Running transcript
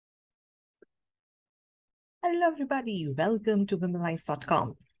Hello, everybody. Welcome to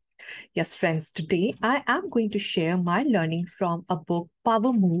womenlines.com. Yes, friends, today I am going to share my learning from a book,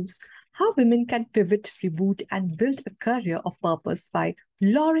 Power Moves: How Women Can Pivot, Reboot, and Build a Career of Purpose by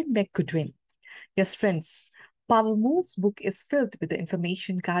Lauren McGoodwin. Yes, friends, Power Moves book is filled with the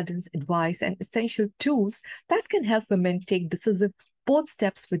information, guidance, advice, and essential tools that can help women take decisive, bold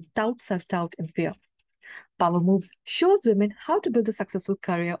steps without self-doubt and fear. Power Moves shows women how to build a successful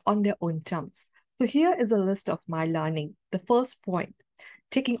career on their own terms. So here is a list of my learning. The first point,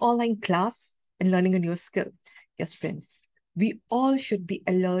 taking online class and learning a new skill. Yes, friends, we all should be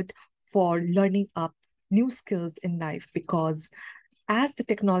alert for learning up new skills in life because as the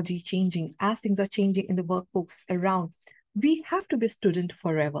technology is changing, as things are changing in the workforce around, we have to be a student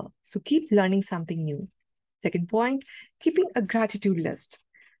forever. So keep learning something new. Second point, keeping a gratitude list.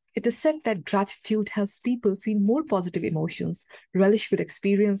 It is said that gratitude helps people feel more positive emotions, relish good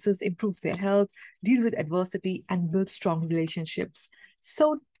experiences, improve their health, deal with adversity, and build strong relationships.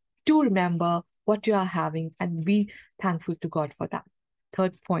 So, do remember what you are having and be thankful to God for that.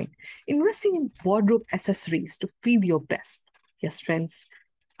 Third point, investing in wardrobe accessories to feel your best. Yes, friends,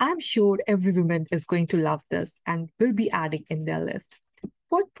 I'm sure every woman is going to love this and will be adding in their list.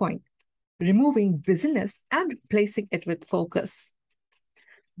 Fourth point, removing busyness and replacing it with focus.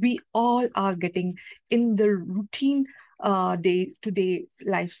 We all are getting in the routine day-to-day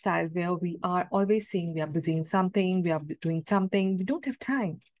lifestyle where we are always saying we are busy in something, we are doing something, we don't have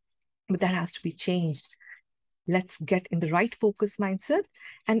time. But that has to be changed. Let's get in the right focus mindset.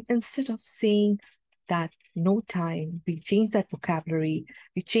 And instead of saying that no time, we change that vocabulary,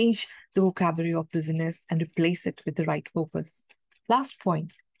 we change the vocabulary of business and replace it with the right focus. Last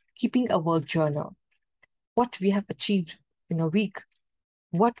point, keeping a work journal. What we have achieved in a week,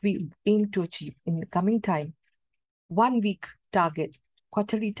 what we aim to achieve in the coming time, 1 week target,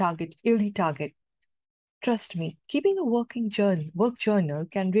 quarterly target, yearly target. Trust me, keeping a work journal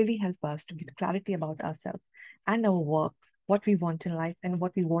can really help us to get clarity about ourselves and our work, what we want in life and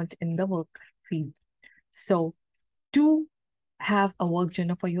what we want in the work field. So do have a work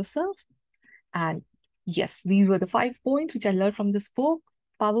journal for yourself. And yes, these were the 5 points which I learned from this book,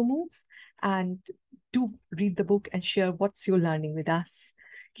 Power Moves. And do read the book and share what's your learning with us.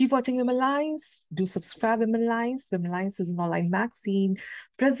 Keep watching Women Lines. Do subscribe Women Lines. Women Lines is an online magazine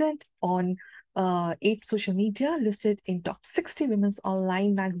present on 8 social media, listed in top 60 women's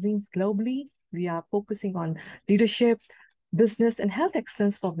online magazines globally. We are focusing on leadership, business, and health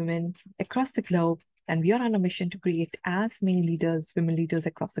excellence for women across the globe. And we are on a mission to create as many leaders, women leaders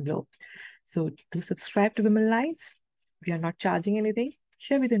across the globe. So do subscribe to Women Lines. We are not charging anything.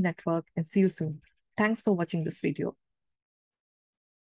 Share with your network and see you soon. Thanks for watching this video.